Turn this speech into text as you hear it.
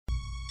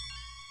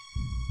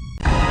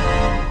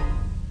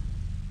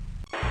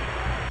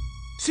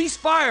Cease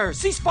fire!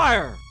 Cease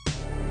fire!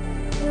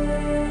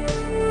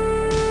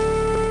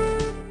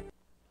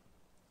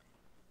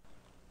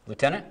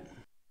 Lieutenant?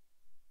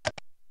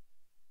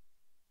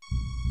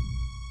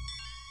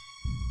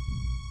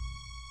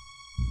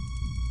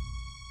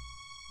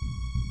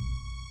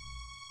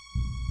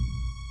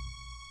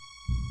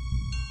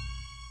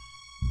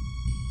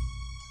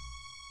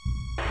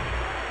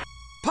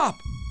 Pup!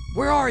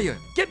 Where are you?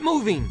 Get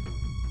moving!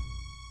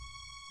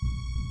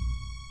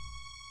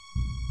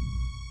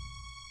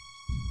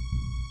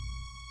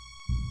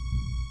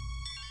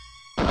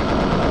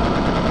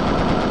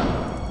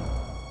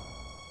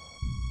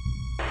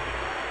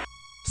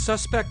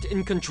 Suspect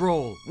in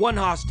control. One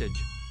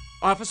hostage.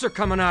 Officer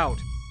coming out.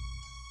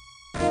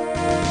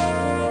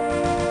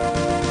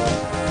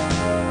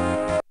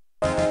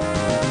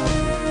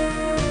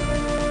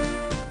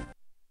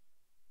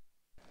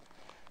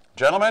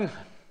 Gentlemen,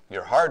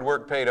 your hard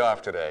work paid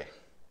off today.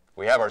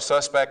 We have our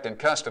suspect in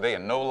custody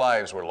and no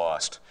lives were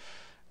lost.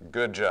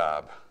 Good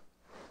job.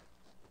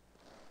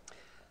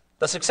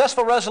 The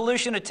successful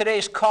resolution of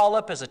today's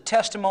call-up is a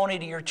testimony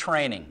to your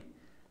training.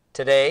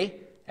 Today,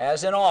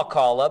 as in all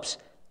call-ups,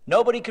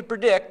 nobody could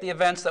predict the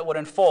events that would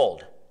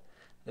unfold.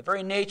 The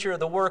very nature of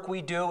the work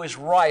we do is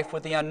rife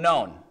with the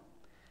unknown,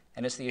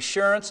 and it's the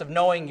assurance of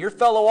knowing your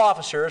fellow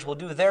officers will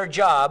do their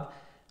job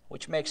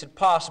which makes it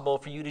possible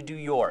for you to do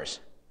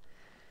yours.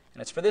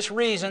 And it's for this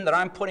reason that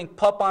I'm putting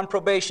Pup on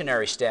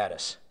probationary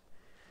status.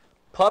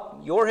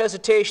 Pup, your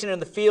hesitation in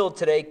the field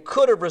today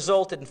could have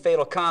resulted in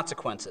fatal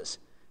consequences.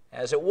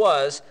 As it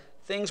was,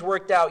 things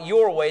worked out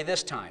your way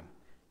this time.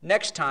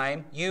 Next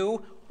time,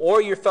 you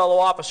or your fellow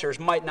officers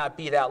might not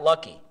be that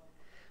lucky.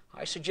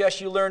 I suggest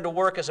you learn to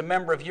work as a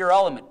member of your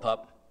element,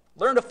 Pup.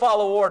 Learn to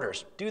follow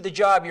orders, do the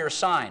job you're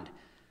assigned.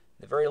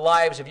 The very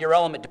lives of your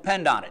element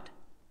depend on it.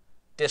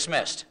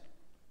 Dismissed.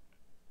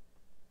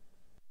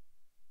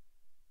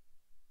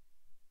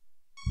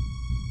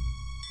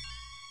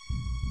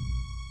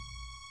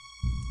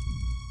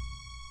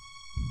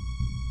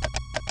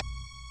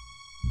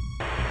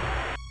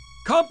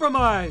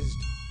 Compromised!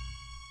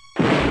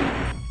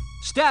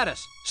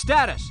 Status!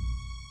 Status!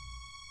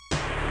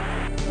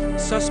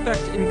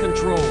 Suspect in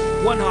control.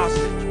 One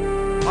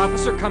hostage.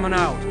 Officer coming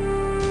out.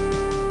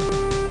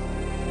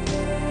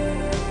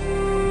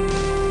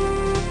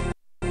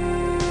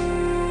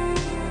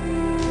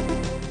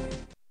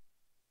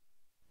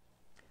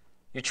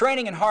 Your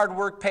training and hard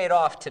work paid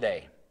off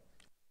today.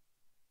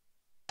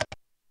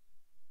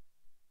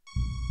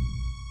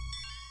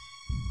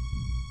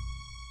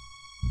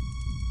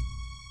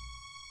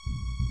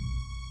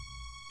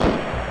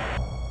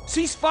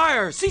 Cease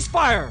fire! Cease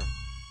fire!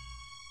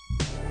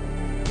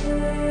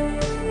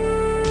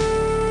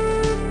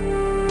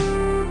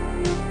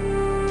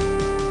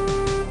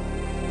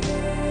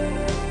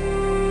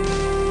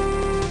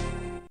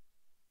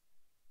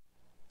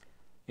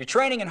 Your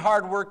training and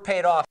hard work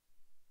paid off.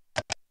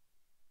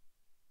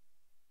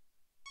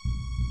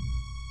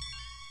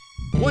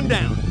 One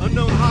down.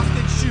 Unknown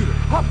hostage shooter.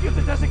 Pup, you're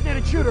the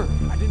designated shooter!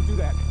 I didn't do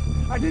that.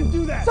 I didn't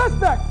do that.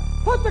 Suspect!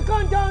 Put the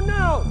gun down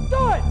now!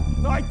 Do it!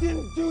 No, I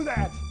didn't do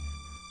that.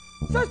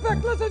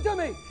 Suspect, listen to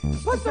me!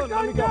 Put the Let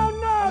gun me go.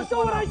 down now! Do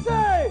what I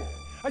say!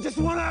 I just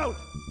want out.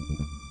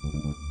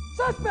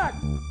 Suspect!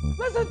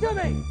 Listen to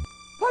me!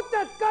 Put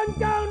that gun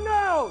down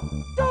now!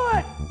 Do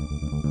it!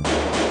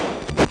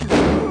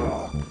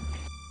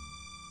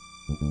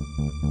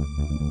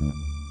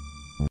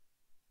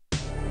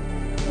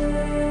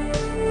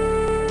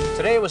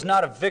 Today was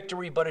not a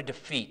victory but a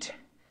defeat.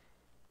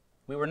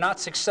 We were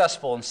not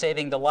successful in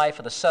saving the life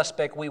of the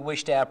suspect we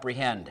wished to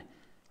apprehend.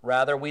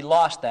 Rather, we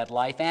lost that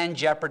life and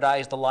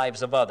jeopardized the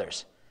lives of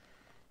others.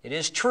 It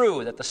is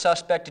true that the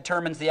suspect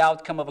determines the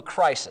outcome of a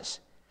crisis,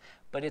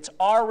 but it's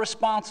our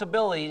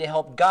responsibility to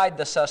help guide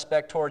the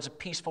suspect towards a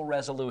peaceful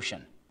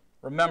resolution.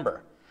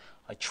 Remember,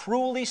 a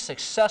truly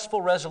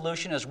successful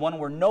resolution is one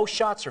where no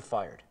shots are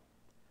fired.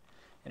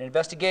 An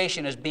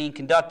investigation is being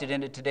conducted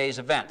into today's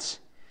events.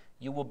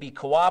 You will be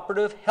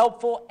cooperative,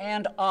 helpful,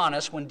 and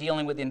honest when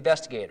dealing with the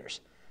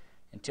investigators.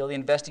 Until the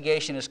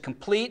investigation is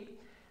complete,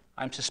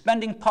 I'm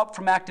suspending Pup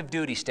from active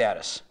duty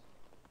status.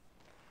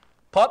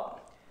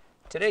 Pup,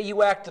 today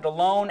you acted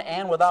alone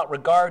and without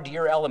regard to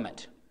your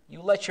element.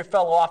 You let your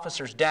fellow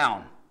officers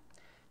down.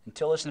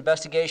 Until this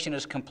investigation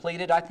is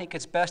completed, I think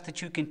it's best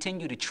that you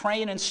continue to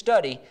train and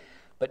study,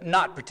 but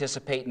not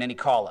participate in any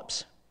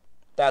call-ups.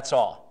 That's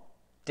all.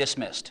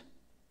 Dismissed.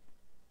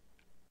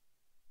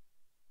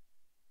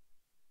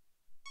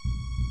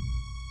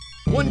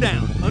 One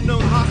down.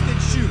 Unknown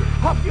hostage shooter.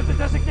 Pup, you're the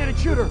designated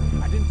shooter!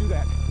 I didn't do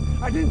that.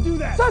 I didn't do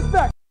that.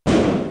 Suspect!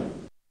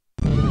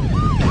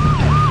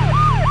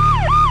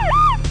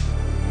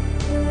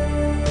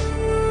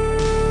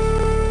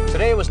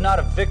 Today was not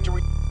a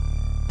victory.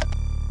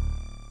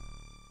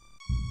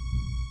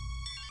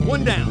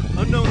 One down.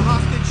 Unknown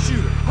hostage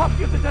shooter. Pup,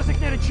 you're the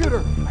designated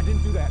shooter! I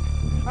didn't do that.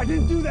 I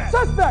didn't do that.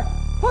 Suspect!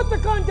 Put the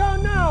gun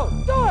down now!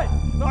 Do it!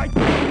 No, I...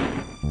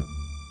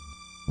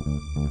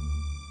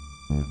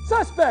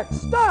 Suspect,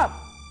 stop!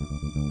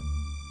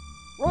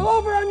 Roll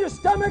over on your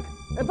stomach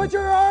and put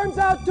your arms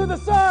out to the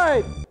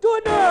side. Do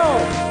it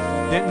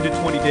now! Denton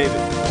to 20 David.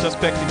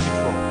 Suspect in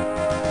control.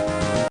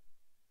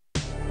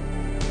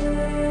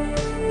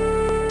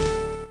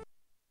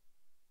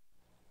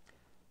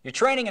 Your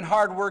training and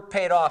hard work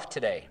paid off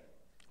today.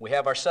 We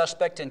have our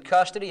suspect in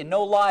custody and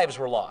no lives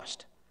were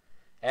lost.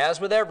 As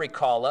with every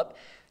call-up,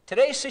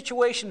 today's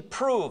situation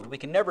proved we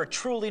can never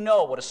truly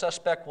know what a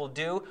suspect will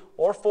do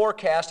or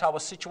forecast how a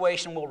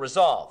situation will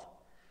resolve.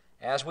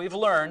 As we've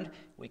learned,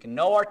 we can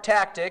know our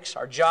tactics,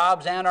 our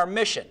jobs, and our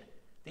mission.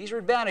 These are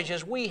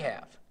advantages we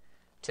have.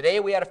 Today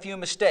we had a few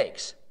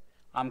mistakes.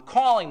 I'm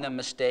calling them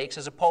mistakes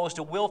as opposed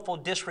to willful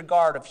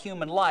disregard of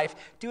human life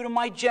due to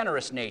my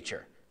generous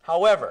nature.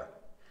 However,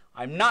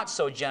 I'm not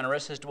so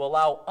generous as to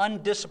allow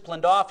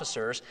undisciplined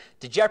officers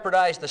to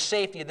jeopardize the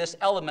safety of this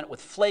element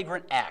with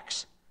flagrant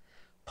acts.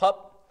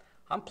 Pup,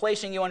 I'm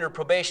placing you under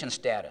probation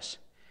status.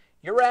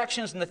 Your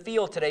actions in the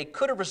field today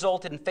could have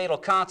resulted in fatal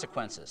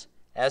consequences.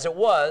 As it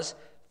was,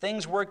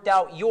 things worked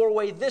out your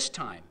way this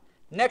time.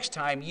 Next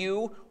time,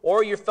 you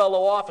or your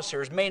fellow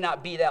officers may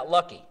not be that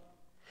lucky.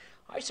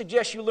 I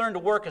suggest you learn to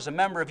work as a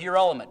member of your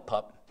element,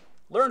 pup.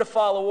 Learn to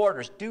follow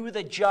orders. Do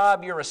the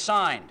job you're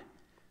assigned.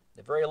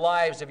 The very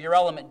lives of your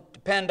element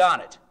depend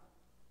on it.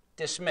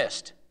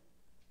 Dismissed.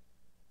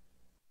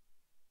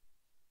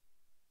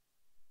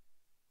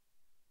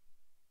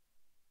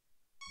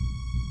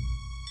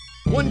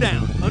 One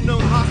down.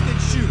 Unknown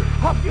hostage shooter.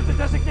 Pup, you're the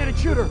designated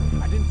shooter.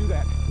 I didn't do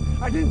that.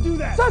 I didn't do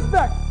that.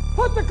 Suspect,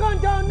 put the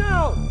gun down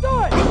now.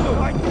 Do it!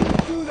 I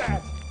didn't do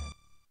that.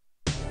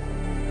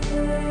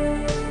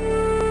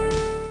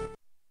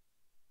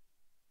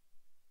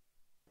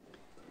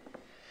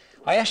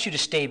 I asked you to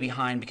stay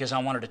behind because I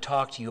wanted to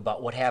talk to you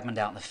about what happened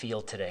out in the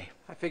field today.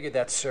 I figured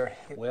that, sir.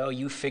 Well,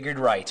 you figured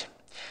right.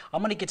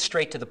 I'm going to get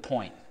straight to the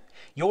point.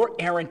 Your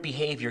errant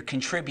behavior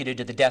contributed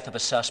to the death of a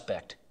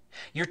suspect.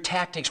 Your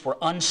tactics were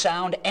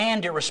unsound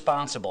and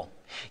irresponsible.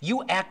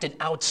 You acted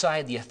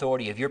outside the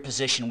authority of your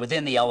position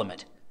within the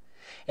element.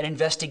 An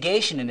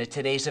investigation into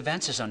today's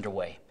events is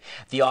underway.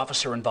 The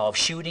officer-involved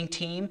shooting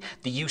team,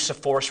 the Use of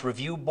Force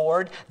Review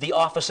Board, the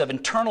Office of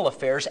Internal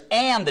Affairs,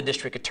 and the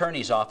District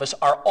Attorney's Office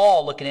are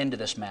all looking into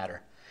this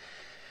matter.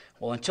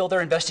 Well, until their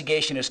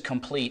investigation is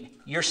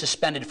complete, you're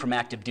suspended from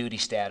active duty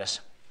status.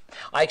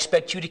 I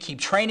expect you to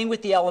keep training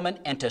with the element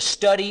and to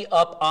study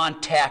up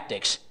on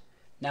tactics.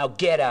 Now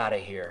get out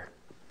of here.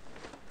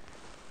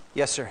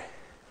 Yes, sir.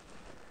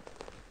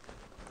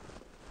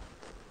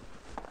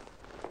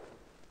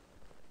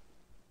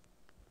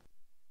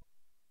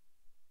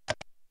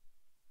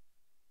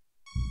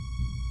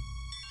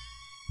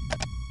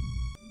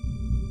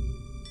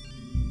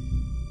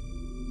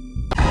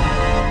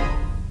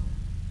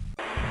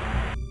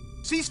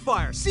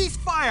 Ceasefire!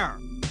 Ceasefire!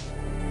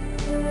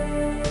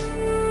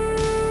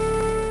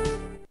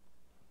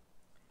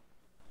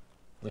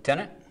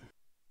 Lieutenant?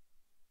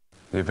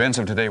 The events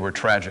of today were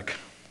tragic.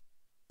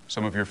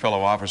 Some of your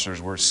fellow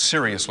officers were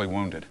seriously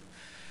wounded.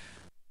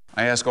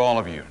 I ask all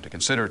of you to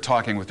consider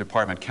talking with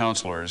department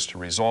counselors to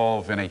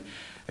resolve any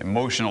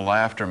emotional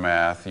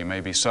aftermath you may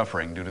be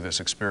suffering due to this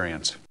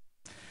experience.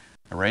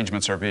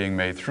 Arrangements are being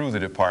made through the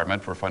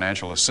department for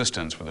financial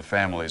assistance for the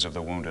families of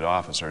the wounded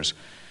officers.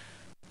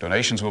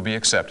 Donations will be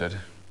accepted,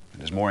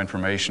 and as more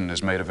information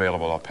is made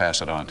available, I'll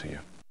pass it on to you.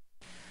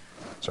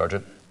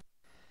 Sergeant?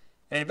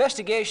 An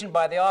investigation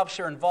by the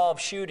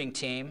officer-involved shooting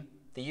team,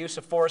 the Use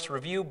of Force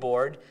Review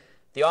Board,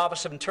 the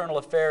Office of Internal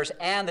Affairs,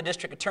 and the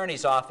District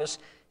Attorney's Office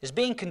is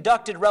being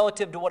conducted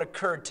relative to what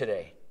occurred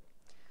today.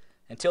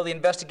 Until the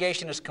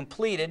investigation is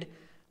completed,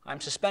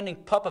 I'm suspending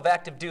Pup of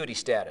active duty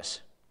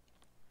status.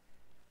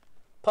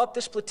 Pup,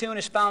 this platoon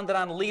is founded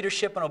on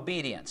leadership and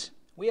obedience.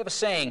 We have a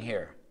saying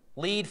here: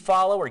 lead,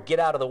 follow, or get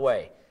out of the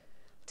way.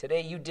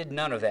 Today you did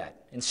none of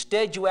that.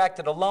 Instead, you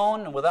acted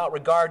alone and without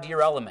regard to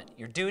your element,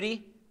 your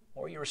duty,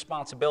 or your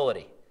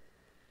responsibility.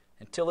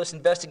 Until this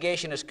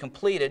investigation is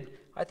completed,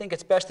 I think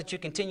it's best that you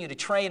continue to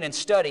train and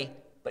study,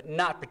 but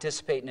not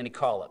participate in any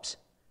call-ups.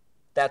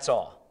 That's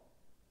all.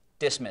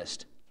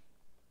 Dismissed.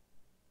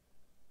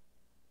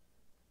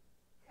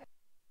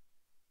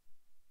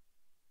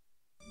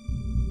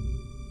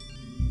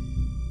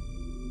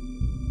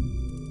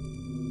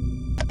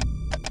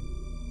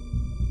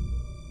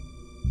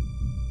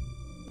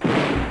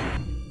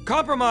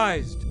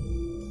 Compromised!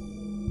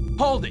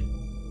 Hold it!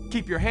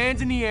 Keep your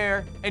hands in the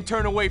air and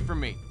turn away from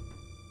me.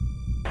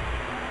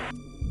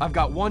 I've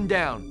got one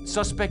down.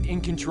 Suspect in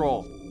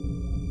control.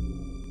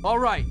 All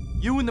right,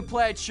 you in the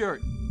plaid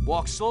shirt.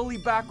 Walk slowly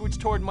backwards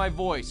toward my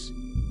voice.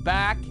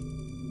 Back,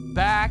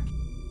 back.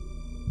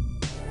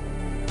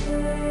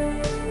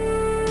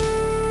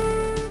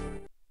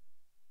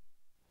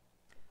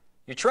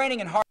 You're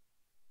training in hard...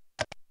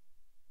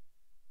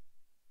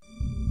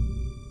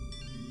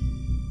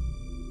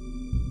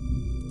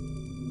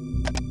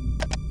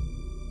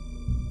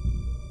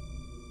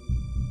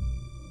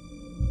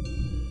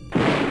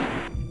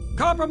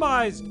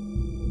 Compromised!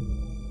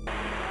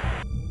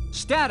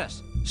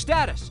 Status!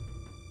 Status!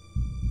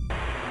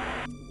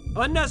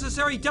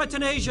 Unnecessary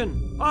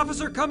detonation!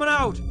 Officer coming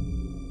out!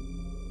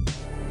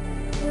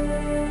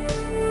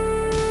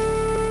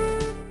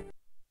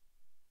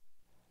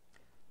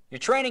 You're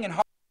training in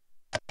hard.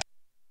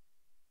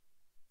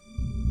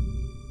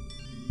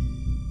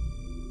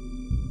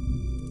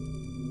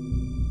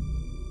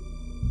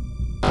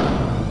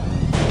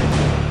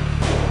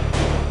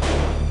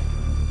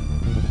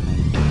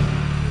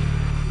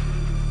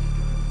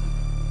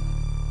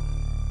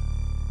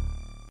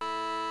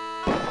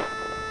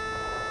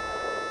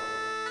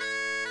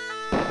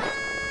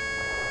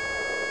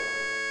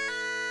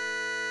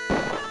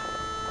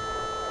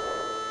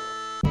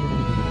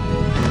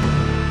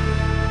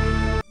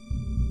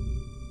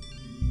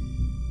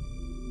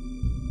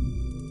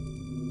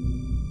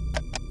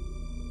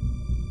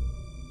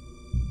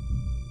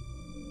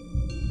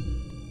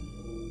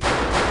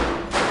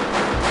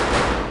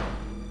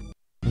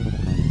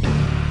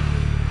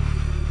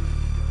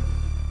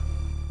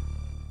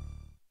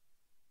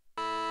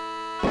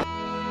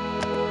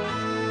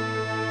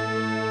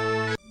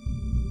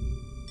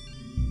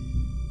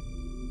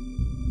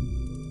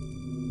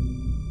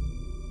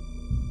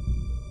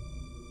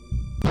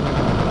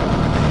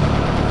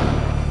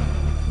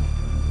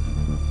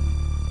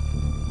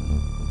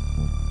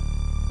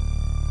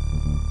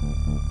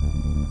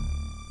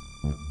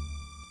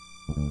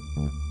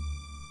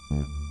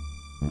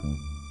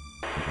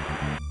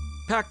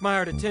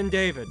 Packmeyer to 10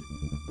 David.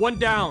 One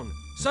down.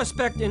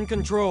 Suspect in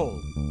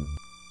control.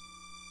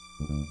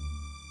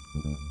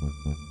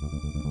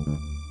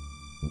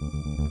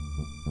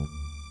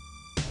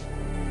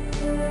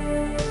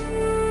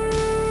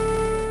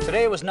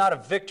 Today was not a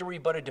victory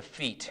but a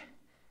defeat.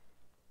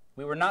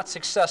 We were not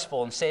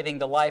successful in saving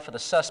the life of the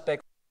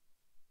suspect.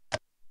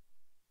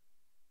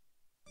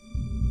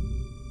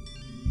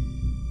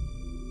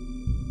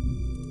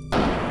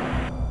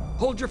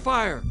 Hold your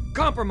fire.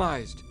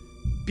 Compromised.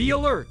 Be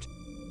alert.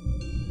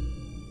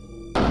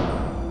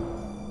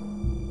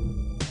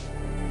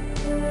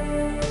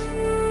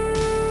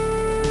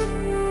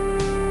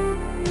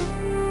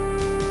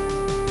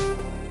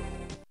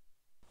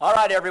 All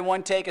right,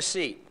 everyone, take a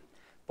seat.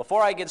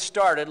 Before I get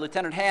started,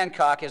 Lieutenant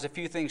Hancock has a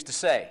few things to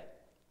say.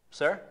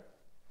 Sir?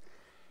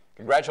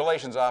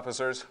 Congratulations,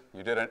 officers.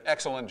 You did an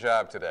excellent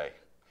job today.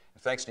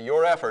 Thanks to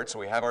your efforts,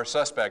 we have our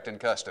suspect in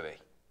custody.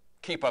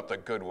 Keep up the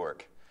good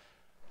work.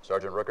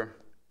 Sergeant Rooker?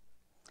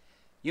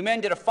 You men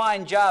did a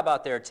fine job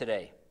out there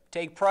today.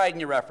 Take pride in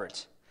your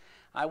efforts.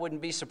 I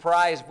wouldn't be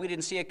surprised if we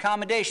didn't see a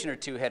commendation or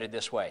two headed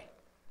this way.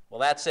 Well,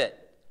 that's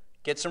it.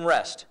 Get some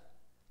rest.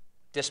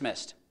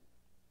 Dismissed.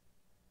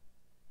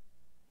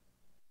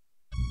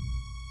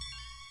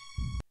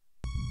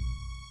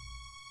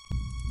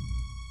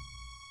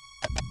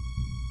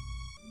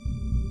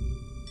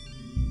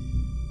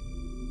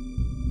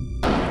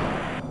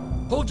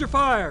 Hold your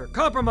fire.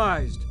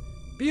 Compromised.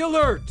 Be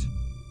alert.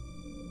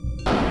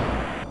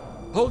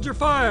 Hold your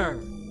fire.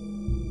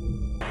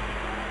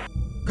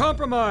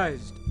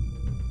 Compromised.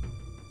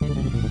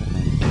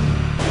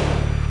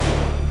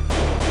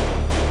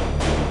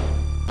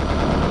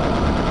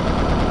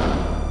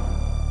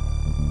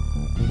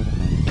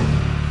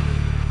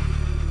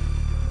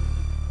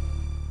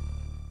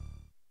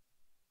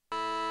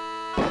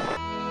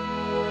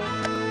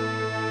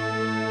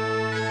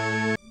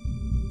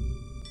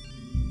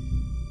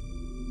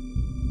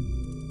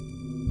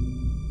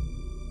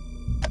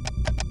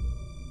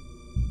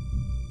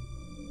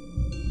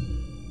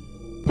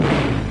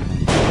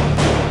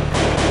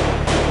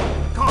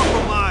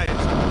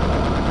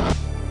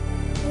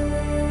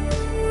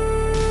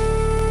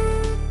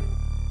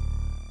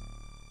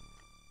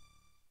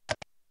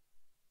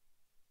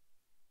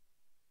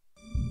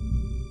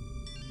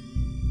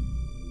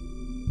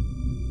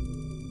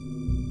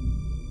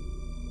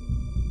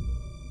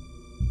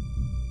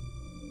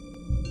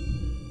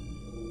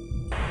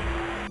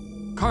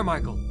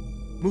 Carmichael,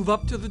 move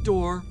up to the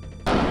door.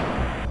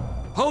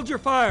 Hold your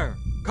fire.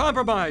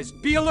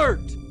 Compromised. Be alert.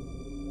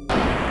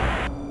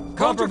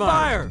 Hold your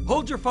fire.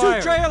 Hold your fire.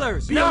 Two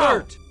trailers. Be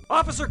alert.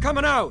 Officer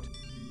coming out.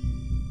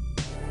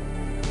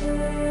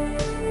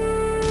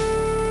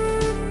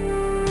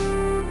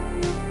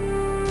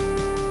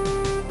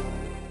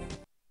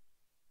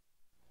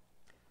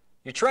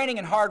 You're training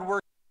in hard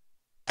work.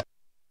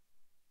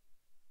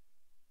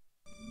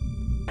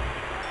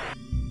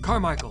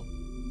 Carmichael,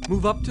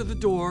 move up to the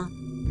door,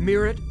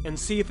 mirror it, and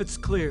see if it's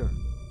clear.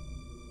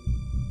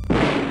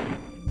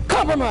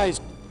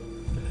 Compromised!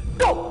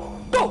 Go!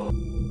 Go!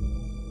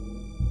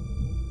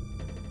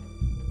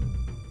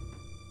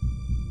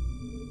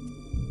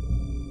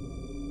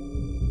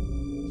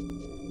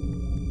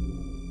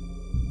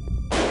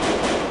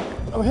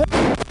 I'm hit.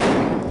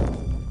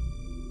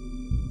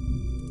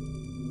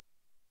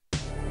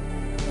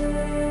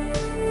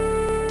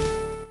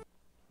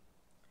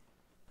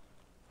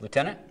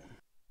 Lieutenant?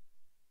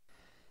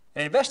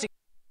 An investigation.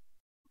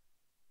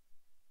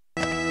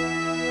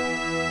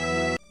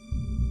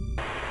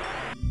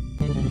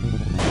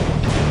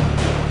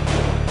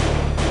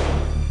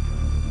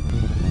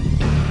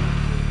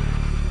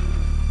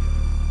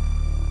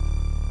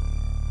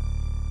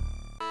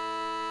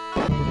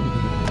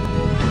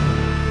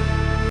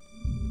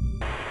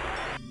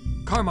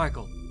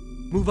 Carmichael,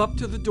 move up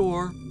to the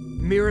door,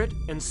 mirror it,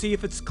 and see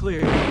if it's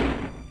clear.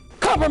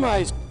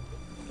 Compromised!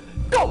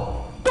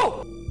 Go!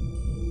 Go!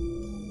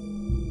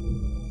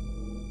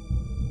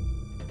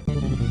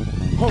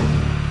 Hold.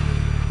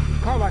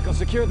 Carmichael,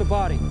 secure the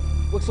body.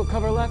 Wicks will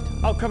cover left,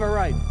 I'll cover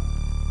right.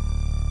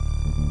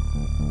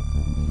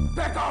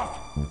 Back off!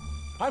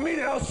 I mean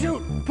it, I'll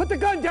shoot! Put the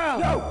gun down!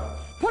 No!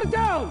 Put it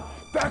down!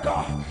 Back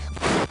off!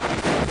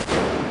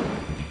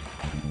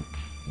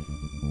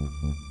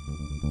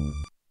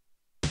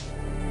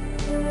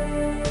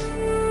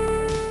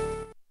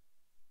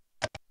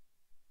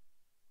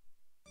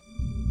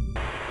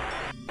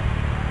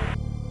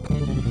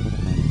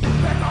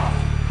 Back off!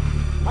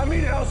 I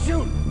mean it, I'll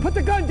shoot! Put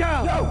the gun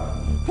down! No!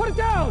 Put it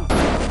down!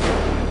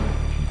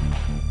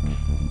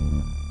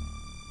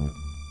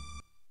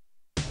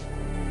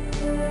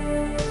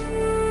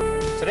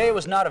 Today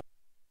was not a...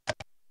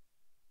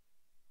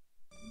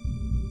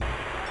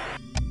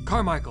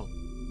 Carmichael,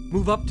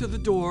 move up to the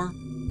door,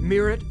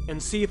 mirror it,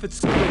 and see if it's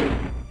clear.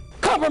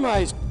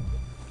 Compromised!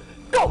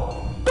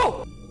 Go!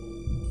 Go!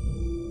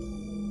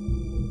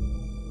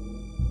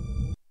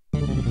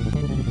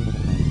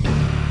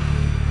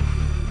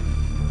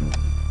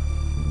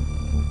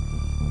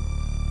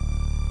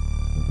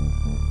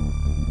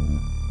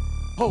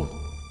 Hold.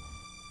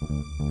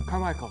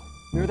 Carmichael,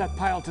 mirror that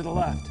pile to the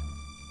left.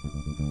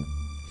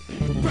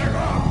 Back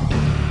off!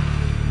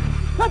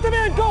 Let the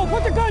man go!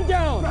 Put the gun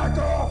down! Back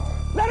off!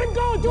 Let him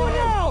go! Do it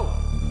now!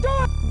 Do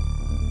it!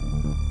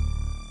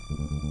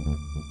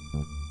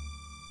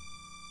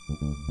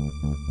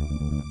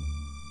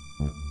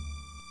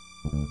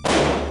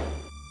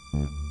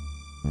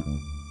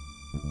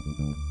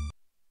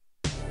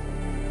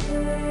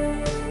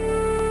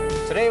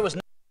 Today was...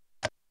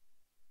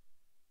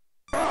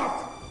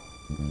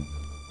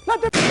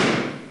 Let the...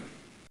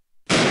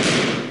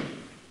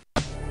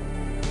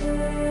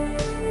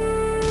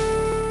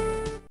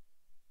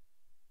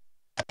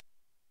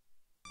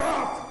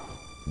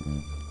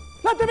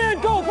 Let the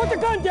man go! Put the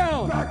gun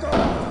down! Back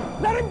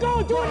off! Let him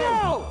go! Do it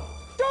now!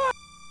 Do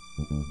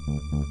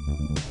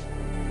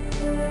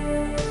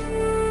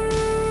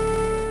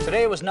it!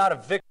 Today was not a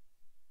victory.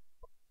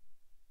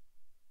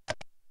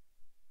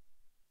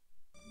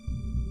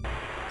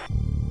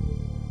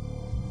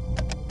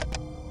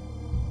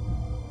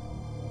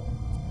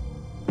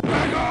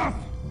 Back off!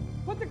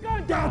 Put the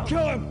gun down! Don't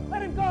kill him!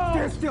 Let him go!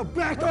 Stand still!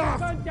 Back Put off!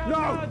 the gun down No!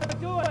 now. Do it!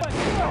 Do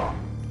it!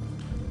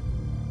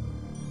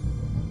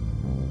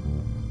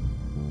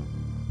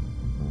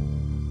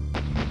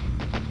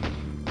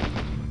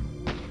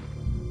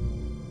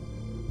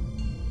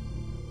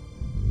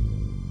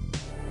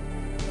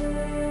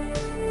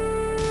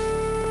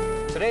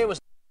 Today was...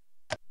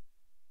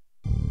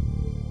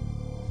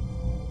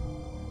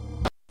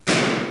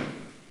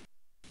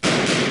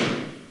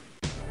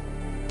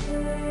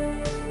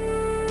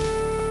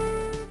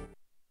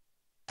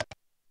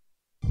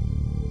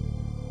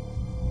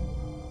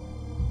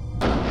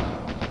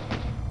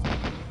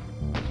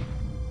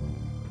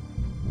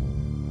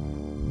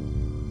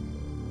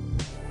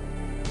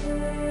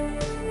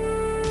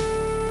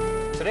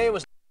 Today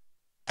was...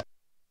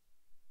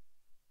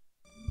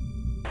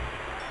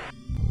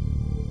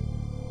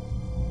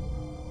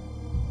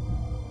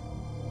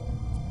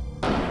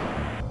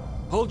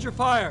 Hold your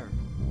fire!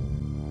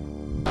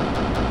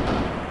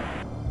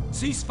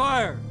 Cease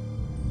fire!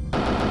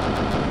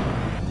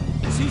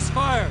 Cease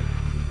fire!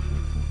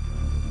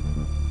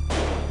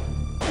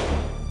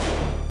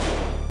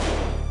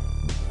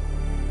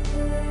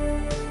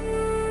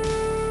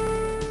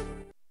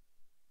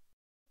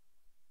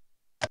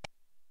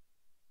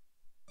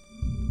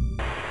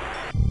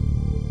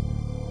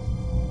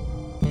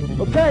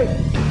 Okay,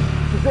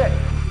 this is it.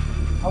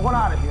 I want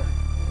out of here.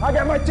 I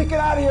got my ticket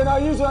out of here, and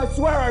I'll use it, I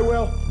swear I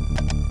will.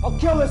 I'll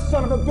kill this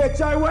son of a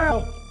bitch, I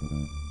will.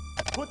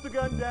 Put the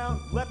gun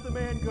down. Let the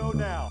man go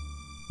now.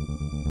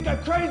 Think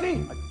I'm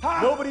crazy?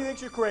 Huh? Nobody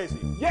thinks you're crazy.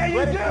 Yeah, you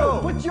Let it do. go.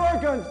 Put your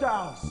guns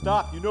down.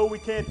 Stop. You know we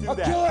can't do I'll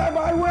that. kill him,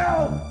 I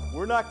will.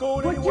 We're not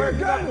going Put anywhere. your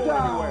You're not gun going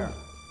down. anywhere.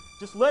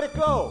 Just let it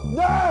go.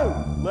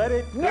 No. Let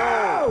it go.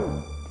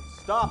 No.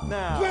 Stop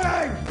now.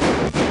 Bang.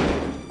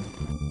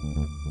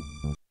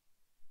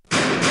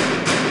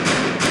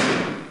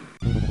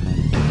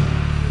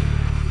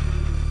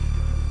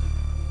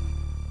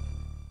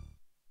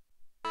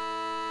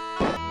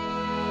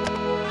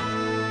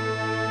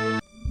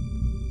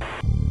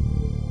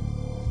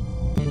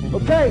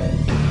 Okay,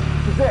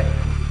 this is it.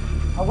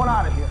 I want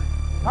out of here.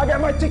 I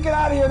got my ticket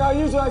out of here, and I'll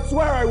use it, I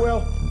swear I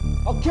will.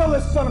 I'll kill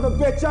this son of a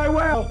bitch, I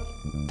will.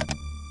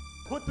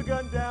 Put the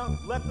gun down.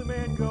 Let the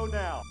man go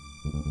now.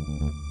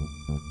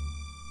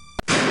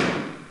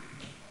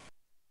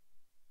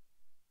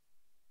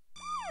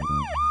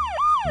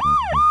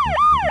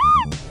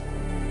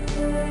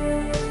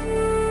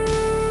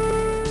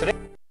 Today...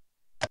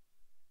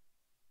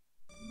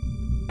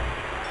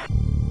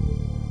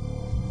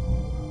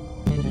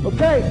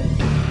 Okay,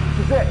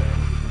 this is it.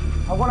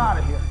 I want out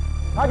of here.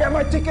 I got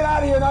my ticket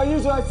out of here, and I'll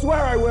use it, I swear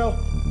I will.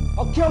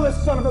 I'll kill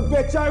this son of a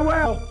bitch, I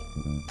will.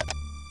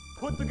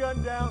 Put the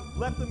gun down.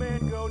 Let the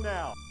man go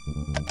now.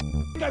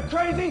 You got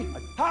crazy?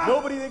 How?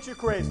 Nobody thinks you're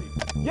crazy.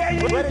 Yeah,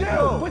 you Let do. it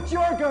go. Put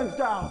your guns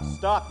down.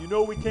 Stop. You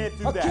know we can't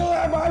do I'll that. kill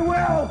him, I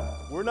will.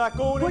 We're not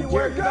going Put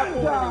anywhere. your You're not gun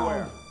going down.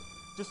 anywhere.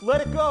 Just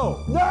let it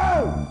go.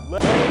 No.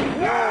 Let it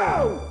go.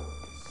 No.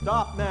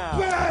 Stop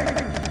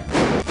now.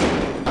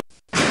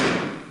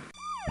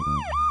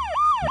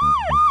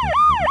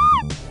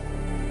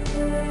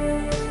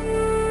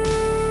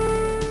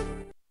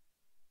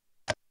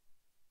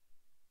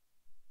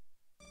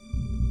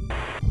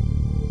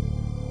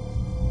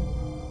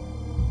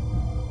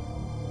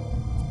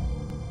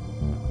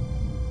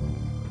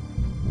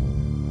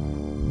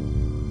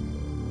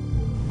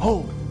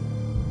 Hold.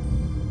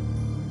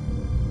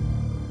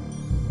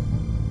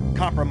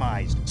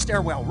 Compromised.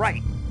 Stairwell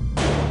right.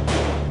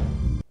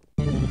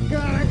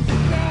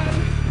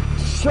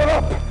 Shut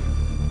up.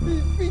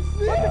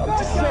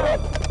 Shut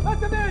up! Let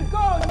the man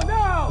go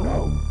now!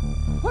 No!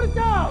 Put it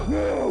down!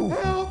 No.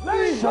 Help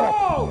Let me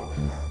go!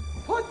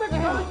 Put the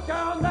gun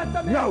down! Let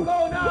the man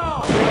go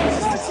now!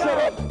 Shut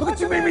up. Look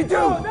what you made me do.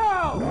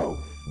 Now! No.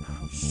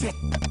 Shit.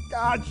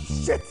 God,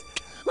 shit.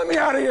 Let me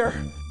out of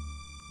here.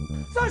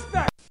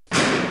 Suspect!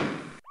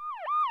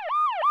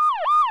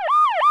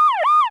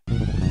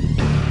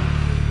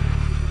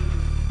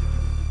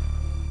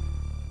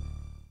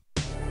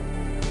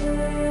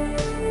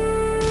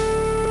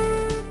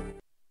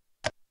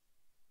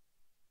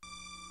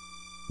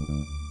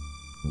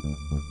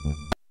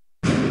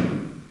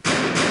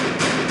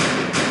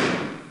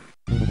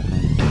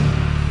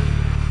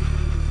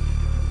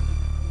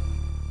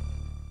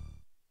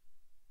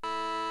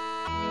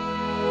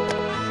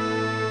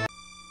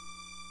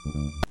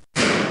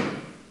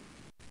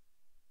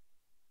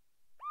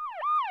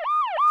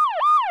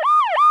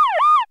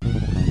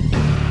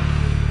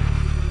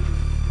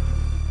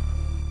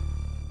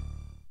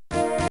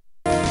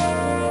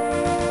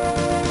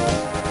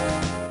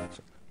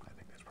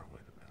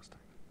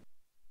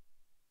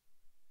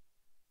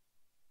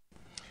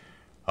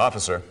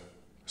 Officer,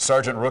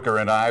 Sergeant Rooker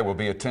and I will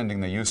be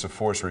attending the Use of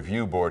Force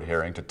Review Board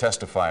hearing to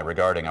testify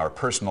regarding our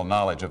personal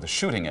knowledge of the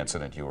shooting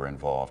incident you were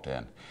involved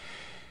in.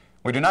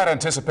 We do not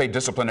anticipate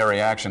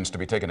disciplinary actions to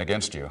be taken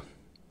against you,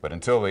 but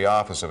until the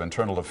Office of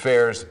Internal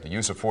Affairs, the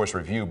Use of Force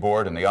Review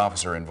Board, and the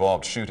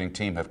officer-involved shooting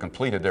team have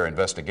completed their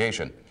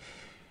investigation,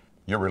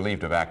 you're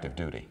relieved of active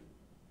duty.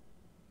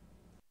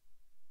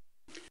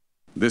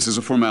 This is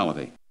a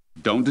formality.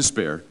 Don't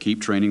despair.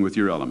 Keep training with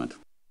your element.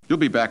 You'll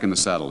be back in the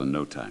saddle in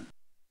no time.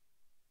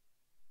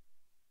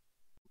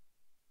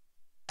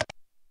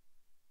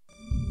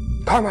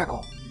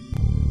 Carmichael.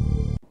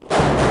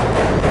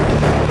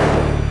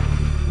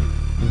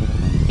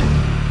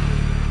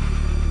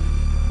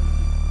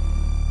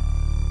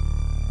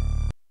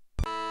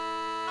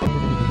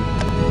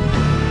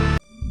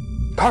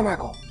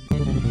 Carmichael.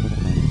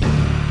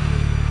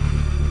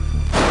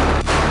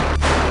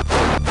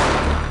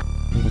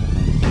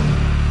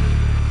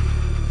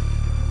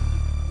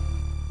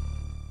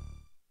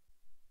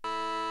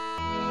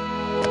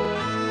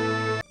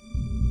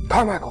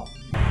 Carmichael.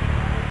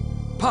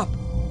 Pop!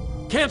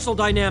 Cancel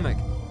dynamic.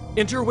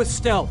 Enter with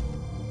stealth.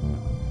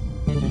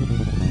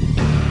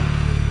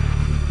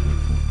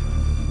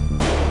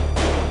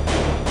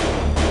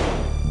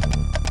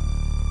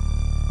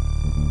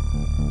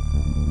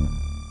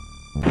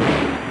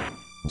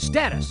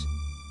 Status.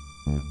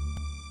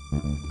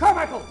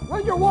 Carmichael,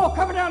 run your wall,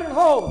 cover down and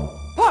hold.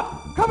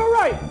 Pop, cover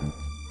right.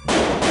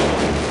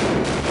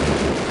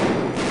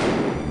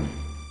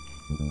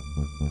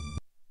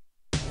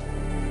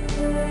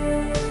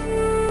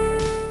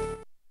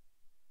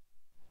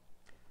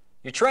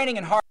 You're training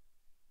in hard.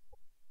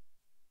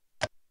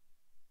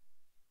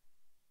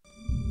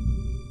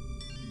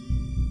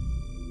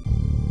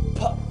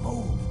 Pup,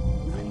 move.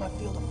 You're in my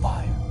field of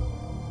fire.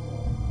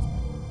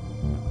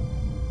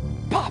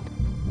 Pop!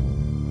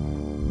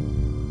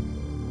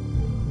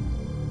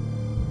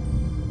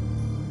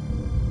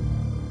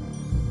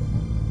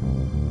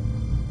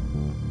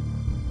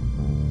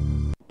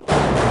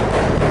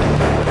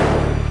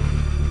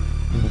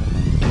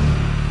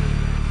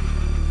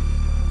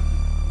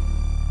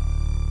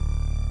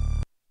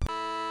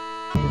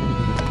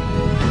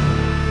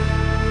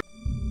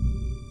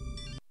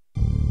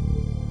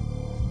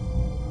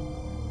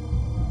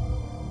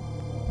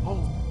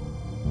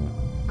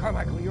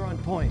 Carmichael, you're on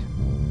point.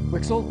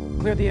 Wixel,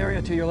 clear the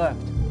area to your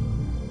left.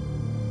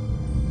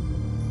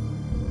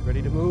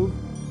 Ready to move?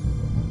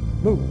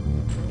 Move.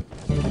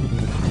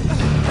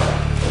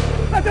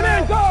 Let the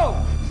man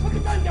go! Put the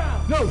gun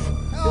down! No!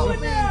 Do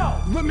it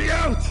now! Let me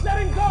out! Let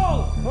him go!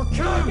 I'll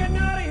kill You're him! getting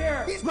out of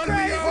here! He's Put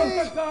crazy!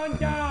 the gun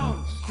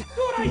down! Do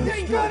what I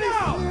say! Do it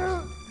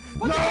now!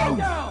 Put the gun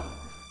down!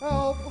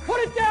 Help! Put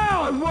it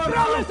down! I want You're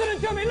not out! listening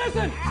to me!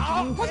 Listen!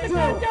 Put the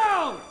gun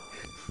down!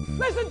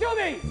 Listen to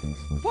me!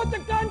 Put the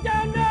gun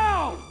down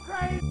now!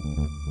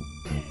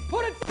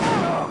 Put it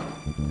down!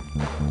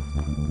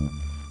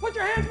 Put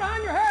your hands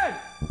behind your head!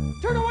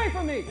 Turn away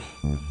from me!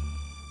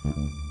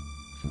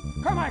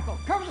 Carmichael,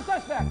 cover the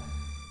suspect!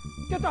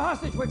 Get the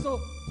hostage, Wixel!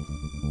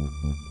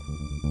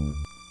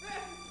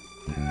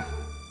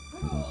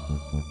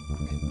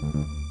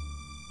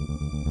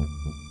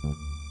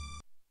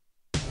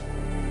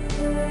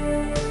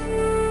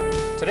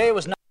 Today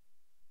was not.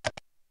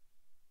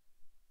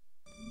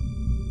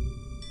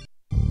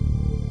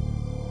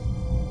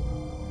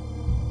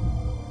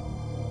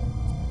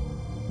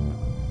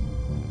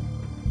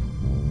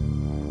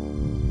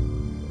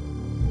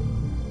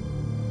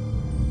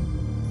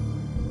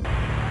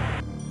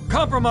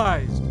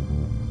 Compromised!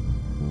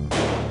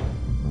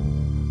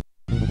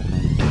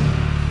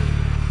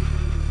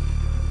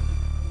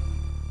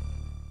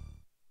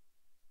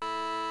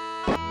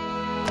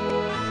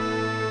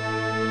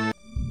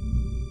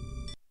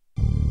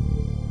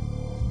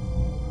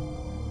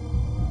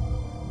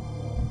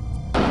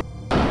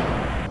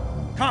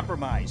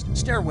 Compromised.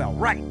 Stairwell,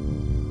 right.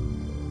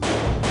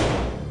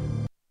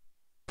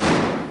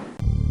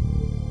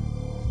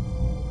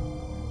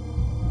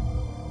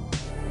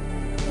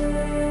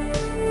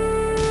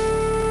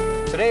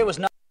 Today was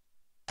not.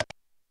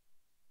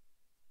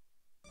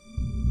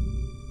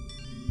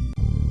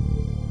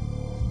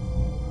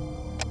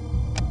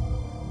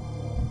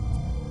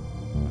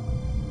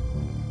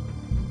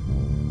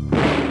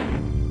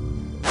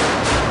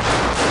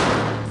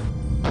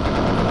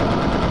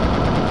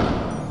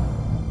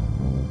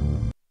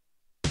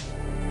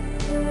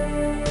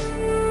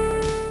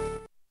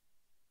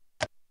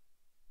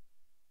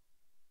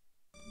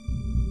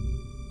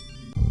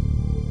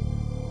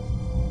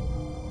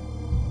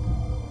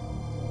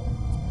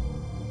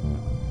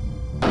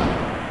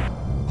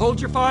 Hold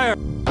your fire!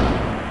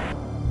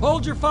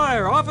 Hold your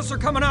fire! Officer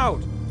coming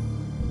out!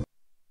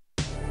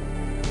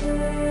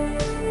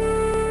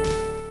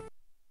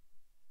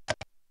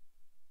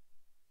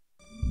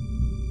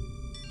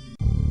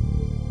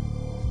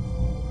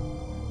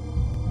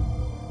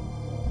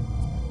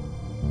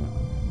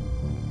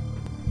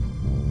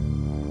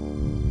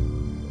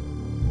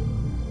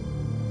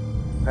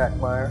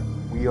 Packmeyer,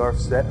 we are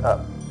set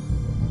up.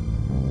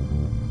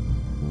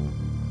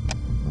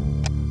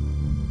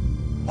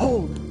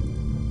 Hold!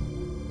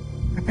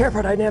 Prepare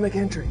for dynamic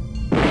entry.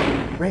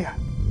 Rhea.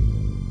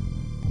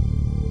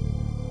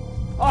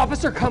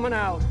 Officer coming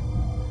out.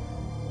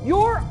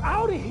 You're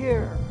out of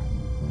here!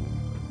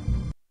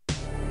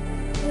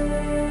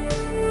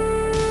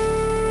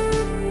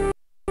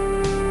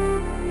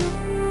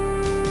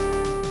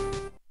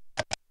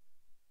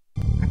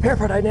 Prepare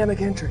for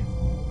dynamic entry.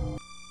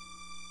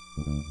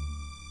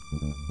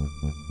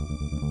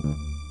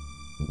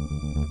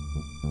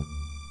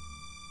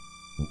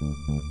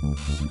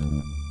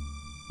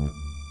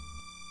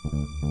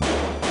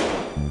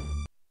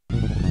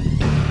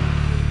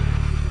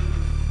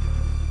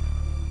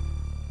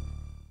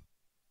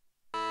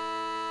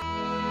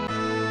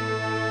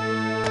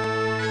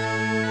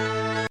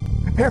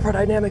 Prepare for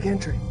dynamic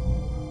entry.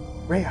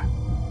 Rhea,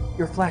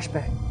 your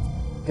flashbang.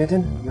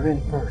 Denton, you're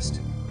in first.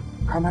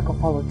 Carmack will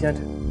follow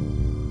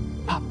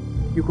Denton. Pop,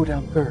 you go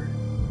down third.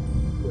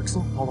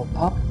 Wixel, follow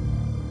Pop.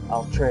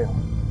 I'll trail.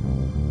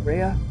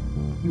 Rhea,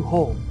 you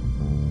hold.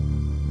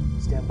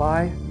 Stand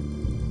by.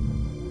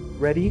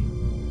 Ready.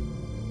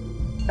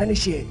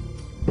 Initiate.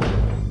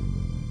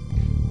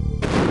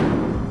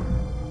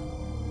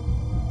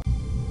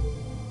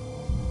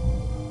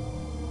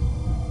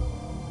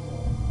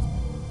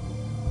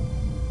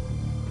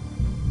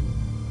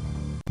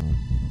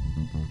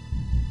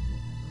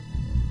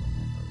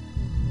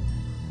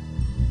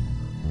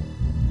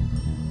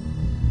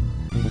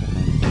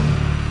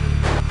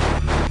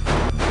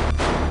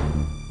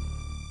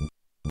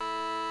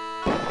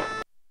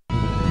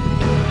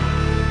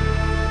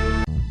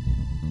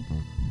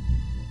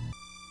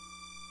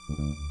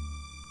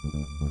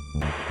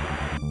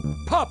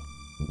 Pop!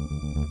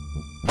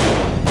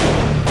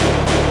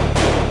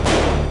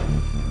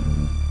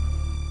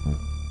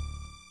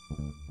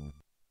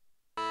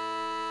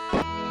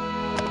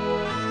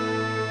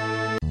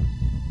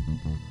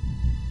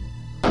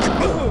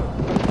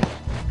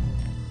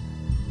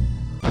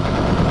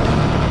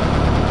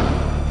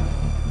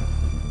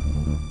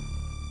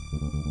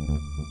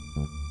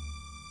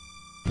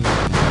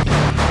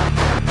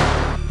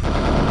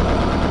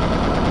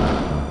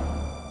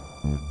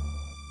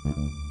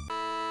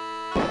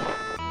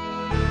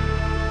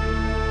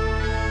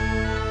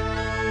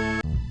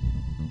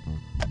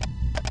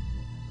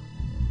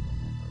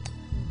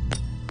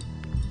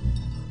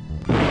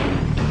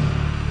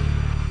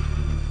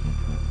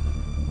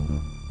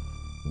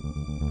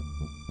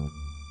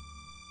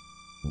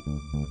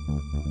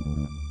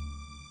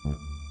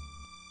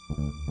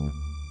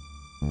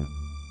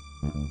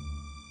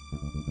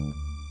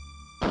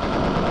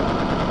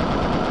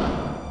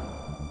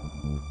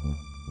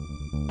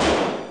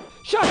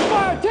 Shots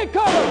fired! Take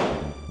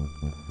cover!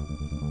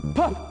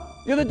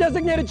 Pup, you're the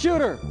designated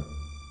shooter.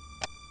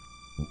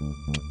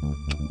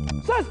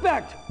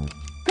 Suspect!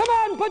 Come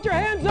out and put your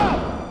hands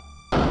up!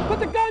 Put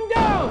the gun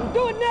down!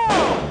 Do it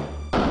now!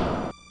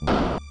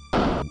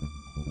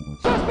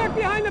 Suspect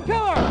behind the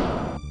pillar!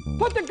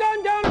 Put the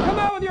gun down and come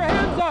out with your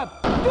hands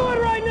up! Do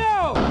it right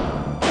now!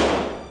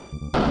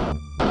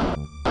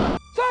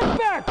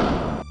 Suspect!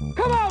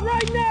 Come out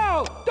right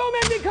now! Don't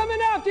make me come in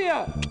talk to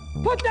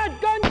you! Put that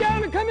gun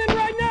down and come in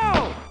right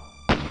now!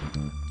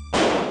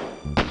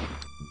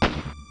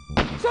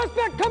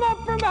 Suspect, come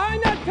up from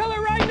behind that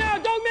pillar right now!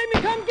 Don't make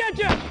me come get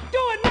you! Do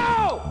it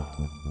now!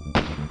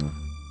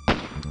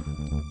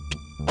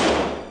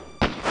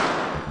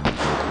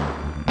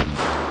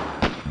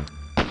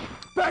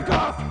 Back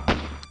off!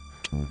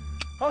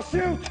 I'll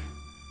shoot!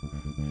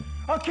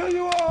 I'll kill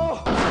you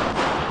all!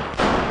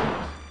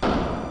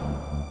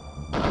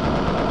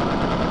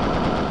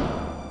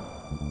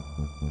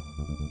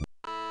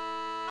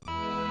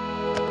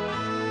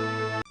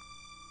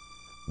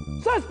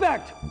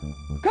 Suspect!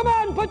 Come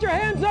on, put your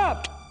hands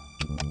up!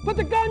 Put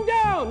the gun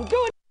down!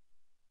 Do it!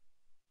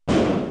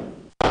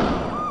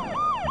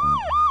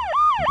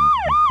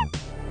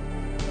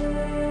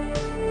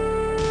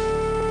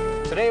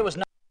 Today was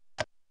not...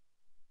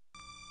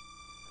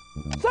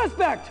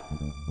 Suspect!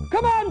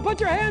 Come on, put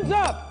your hands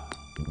up!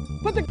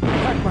 Put the...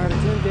 Backfire to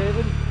 10,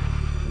 David.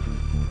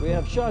 We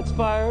have shots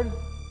fired.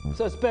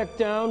 Suspect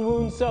down,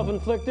 wounds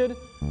self-inflicted.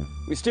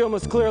 We still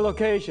must clear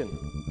location.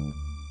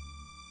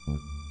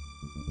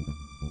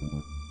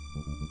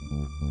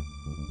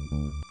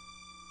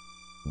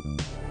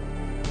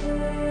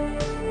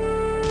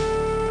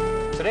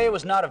 Today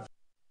was not a...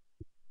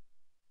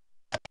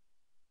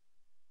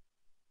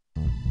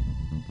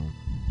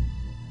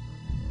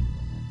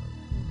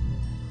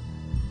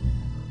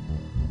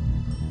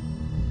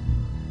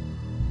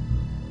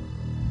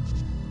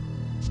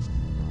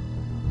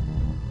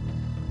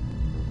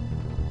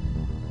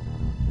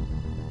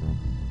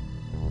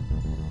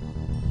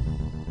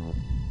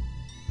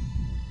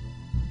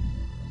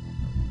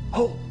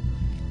 Hold!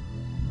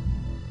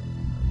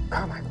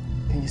 Carmichael,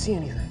 can you see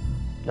anything?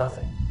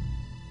 Nothing.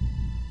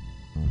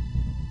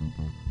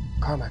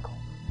 Carmichael,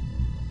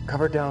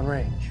 cover down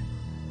range.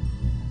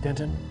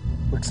 Denton,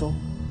 Wixel,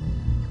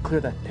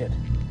 clear that pit.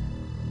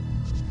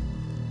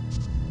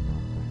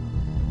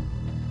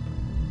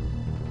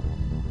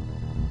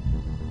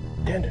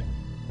 Denton.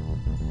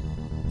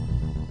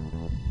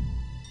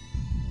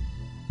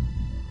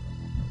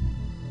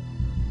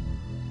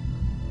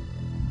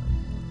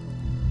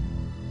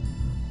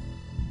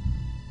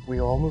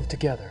 We all move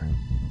together.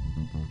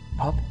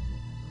 Pup,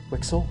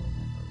 Wixel,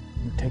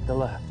 you take the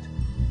left.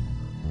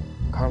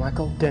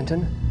 Carmichael,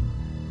 Denton,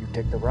 you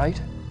take the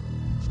right.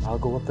 I'll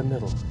go up the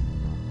middle.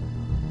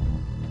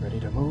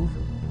 Ready to move?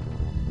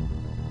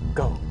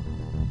 Go.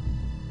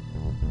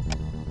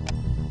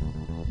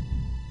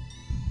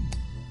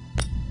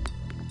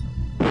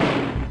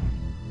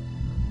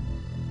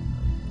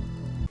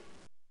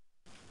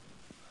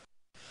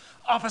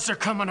 Officer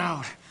coming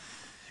out.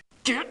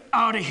 Get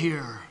out of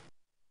here.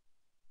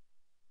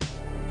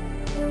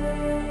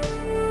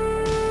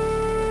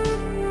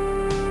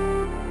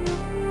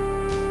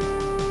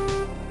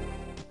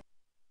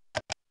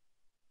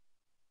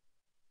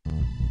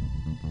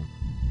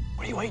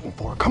 What are you waiting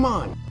for? Come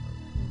on!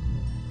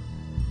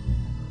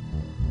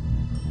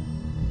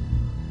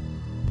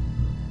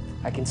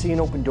 I can see an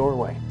open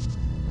doorway.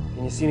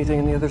 Can you see anything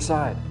on the other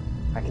side?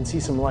 I can see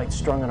some lights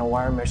strung on a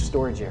wire mesh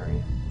storage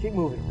area. Keep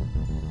moving.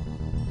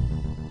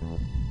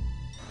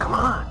 Come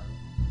on!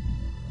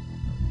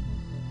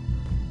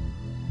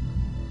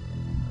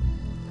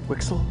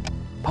 Wixel,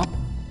 Pup,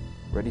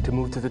 ready to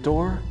move to the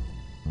door?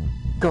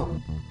 Go!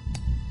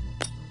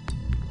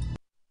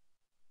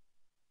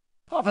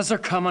 Officer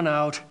coming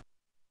out.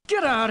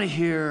 Get out of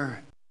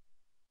here!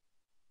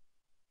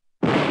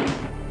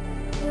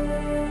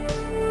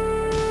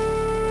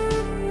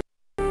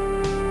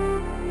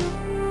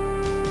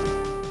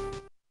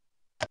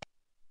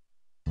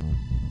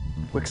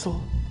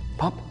 Wixel,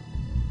 Pup,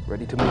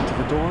 ready to move to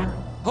the door?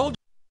 Hold!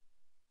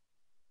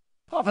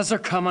 Officer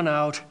coming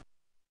out.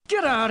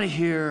 Get out of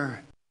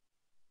here!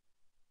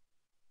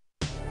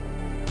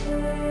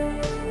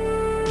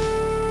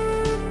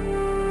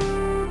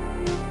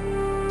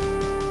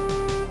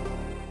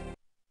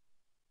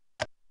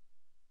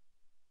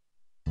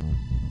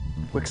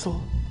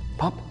 Wixel,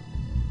 Pup,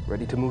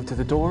 ready to move to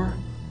the door?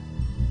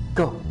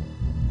 Go!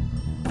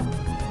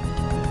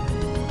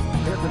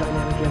 Prepare for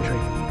dynamic entry.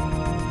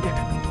 Dick,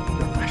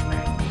 your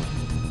flashbang.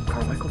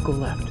 Carmichael, go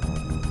left.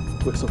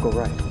 Wixel, go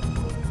right.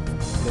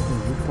 Denton,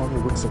 you follow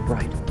Wixel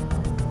right.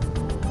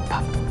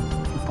 Pup,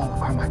 you follow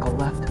Carmichael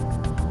left.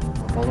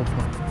 Follow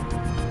Pup.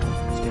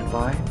 Stand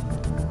by.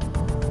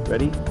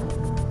 Ready?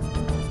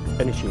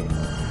 Initiate.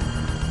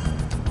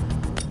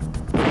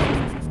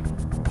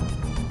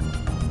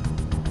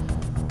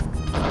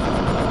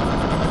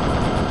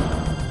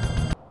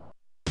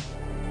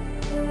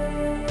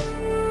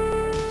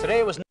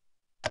 Today was...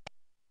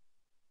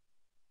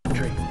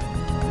 Entry.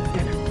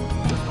 Denton,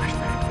 your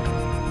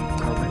flashbang.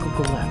 Carmichael,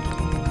 go left.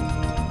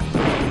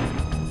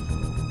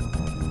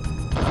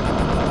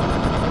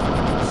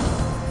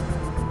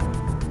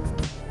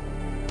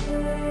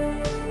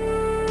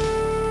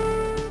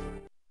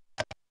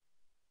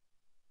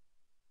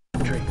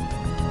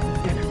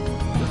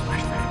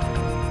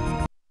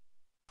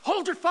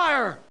 Hold your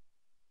fire!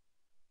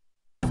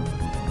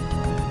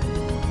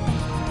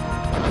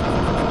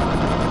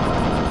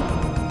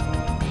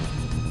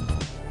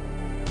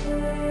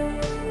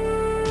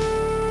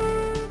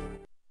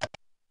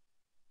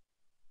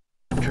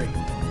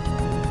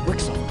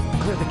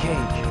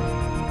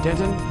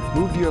 Denton,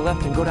 move to your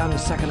left and go down the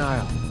second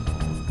aisle.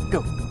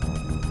 Go.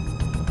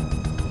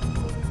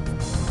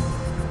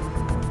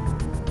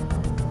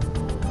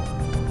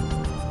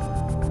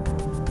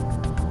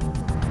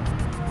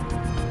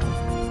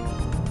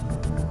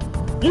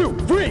 You,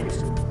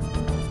 freeze!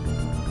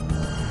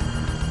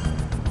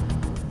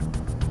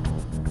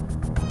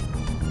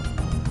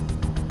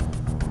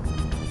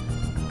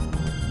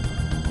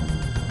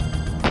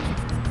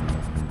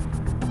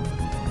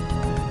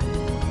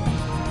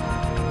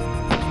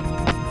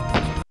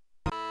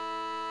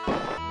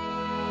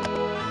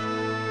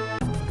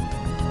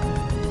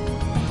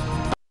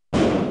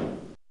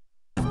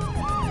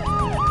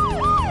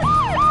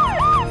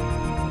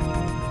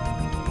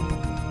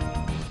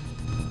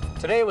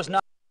 Today was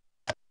not.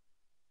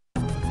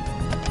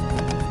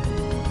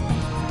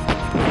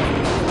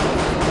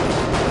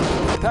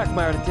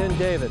 Packmeyer to 10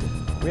 David.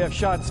 We have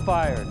shots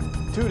fired.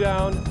 2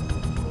 down.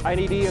 I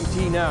need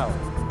EMT now.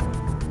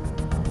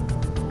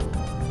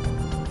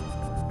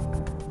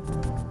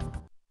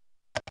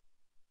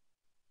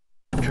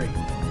 Tree.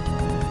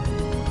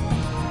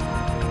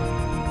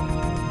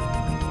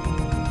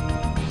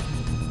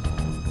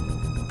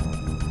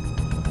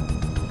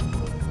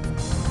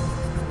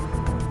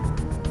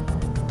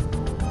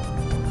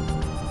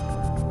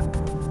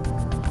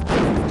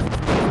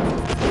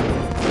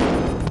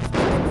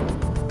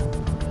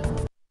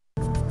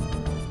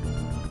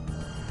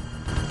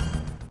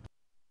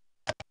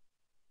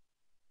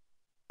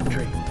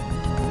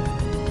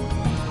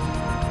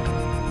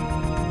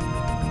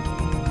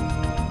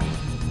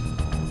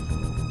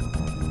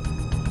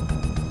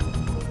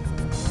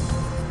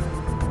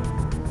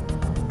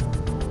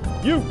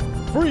 You,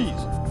 freeze!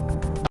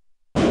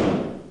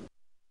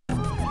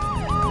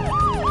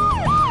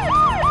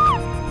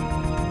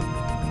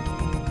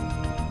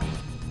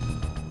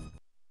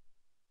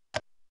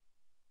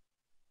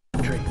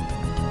 Tree.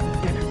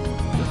 Denton,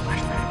 your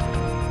flashbang.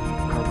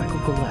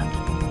 Carmichael, go left.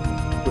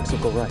 Wixel,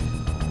 go right.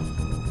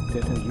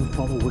 Denton, you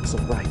follow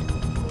Wixel right.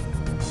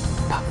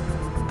 Pup,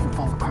 you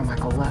follow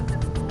Carmichael left.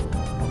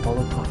 I'll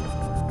follow Pup.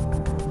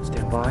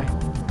 Stand by.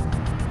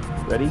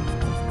 Ready?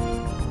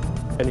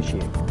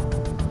 Initiate.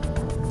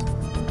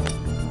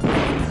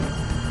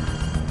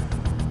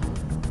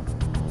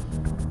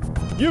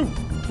 You,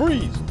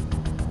 freeze!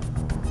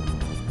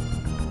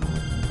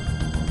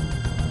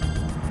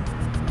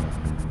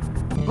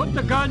 Put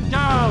the gun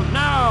down,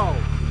 now!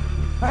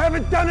 I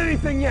haven't done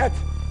anything yet,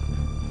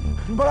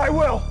 but I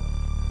will.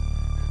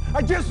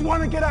 I just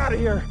want to get out of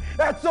here,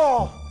 that's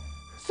all.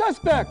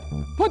 Suspect!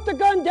 Put the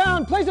gun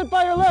down! Place it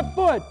by your left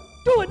foot!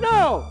 Do it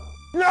now!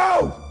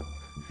 No!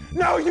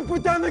 No, you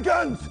put down the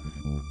guns!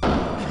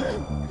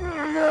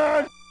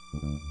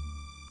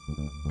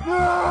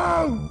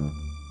 No!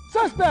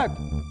 Suspect!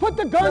 Put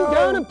the gun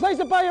down and place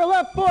it by your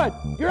left foot!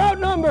 You're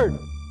outnumbered!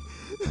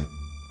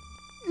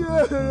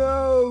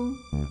 No!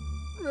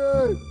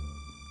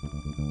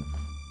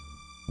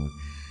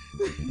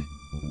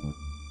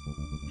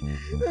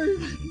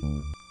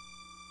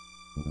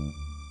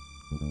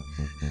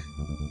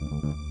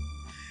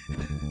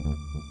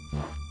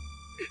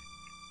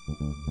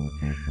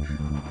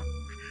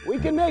 We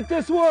can make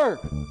this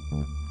work!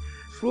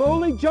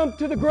 Slowly jump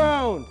to the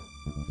ground!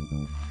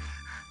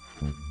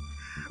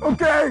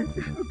 Okay.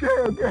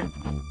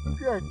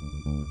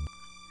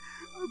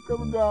 I'm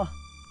coming down.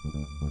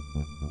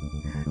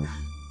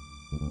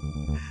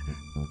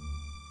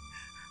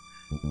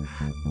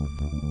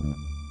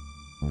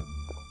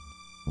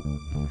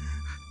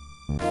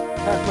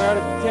 Packmeyer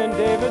to 10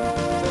 David.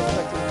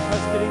 Suspect in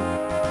custody.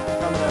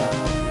 Coming out.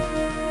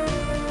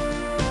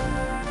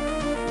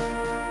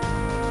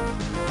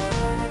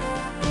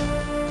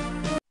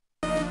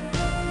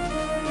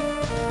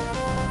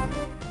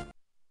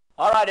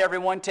 All right,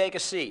 everyone, take a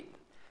seat.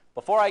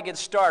 Before I get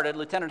started,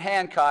 Lieutenant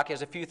Hancock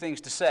has a few things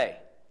to say.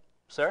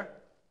 Sir?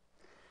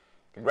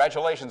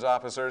 Congratulations,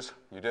 officers.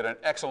 You did an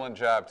excellent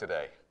job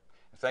today.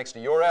 Thanks to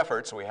your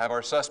efforts, we have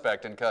our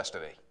suspect in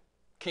custody.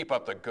 Keep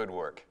up the good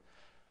work.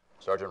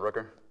 Sergeant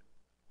Rooker?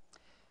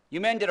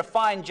 You men did a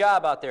fine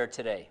job out there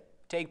today.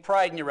 Take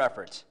pride in your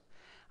efforts.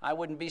 I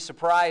wouldn't be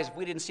surprised if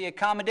we didn't see a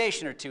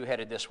commendation or two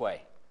headed this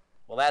way.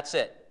 Well, that's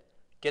it.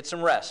 Get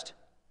some rest.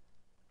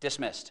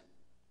 Dismissed.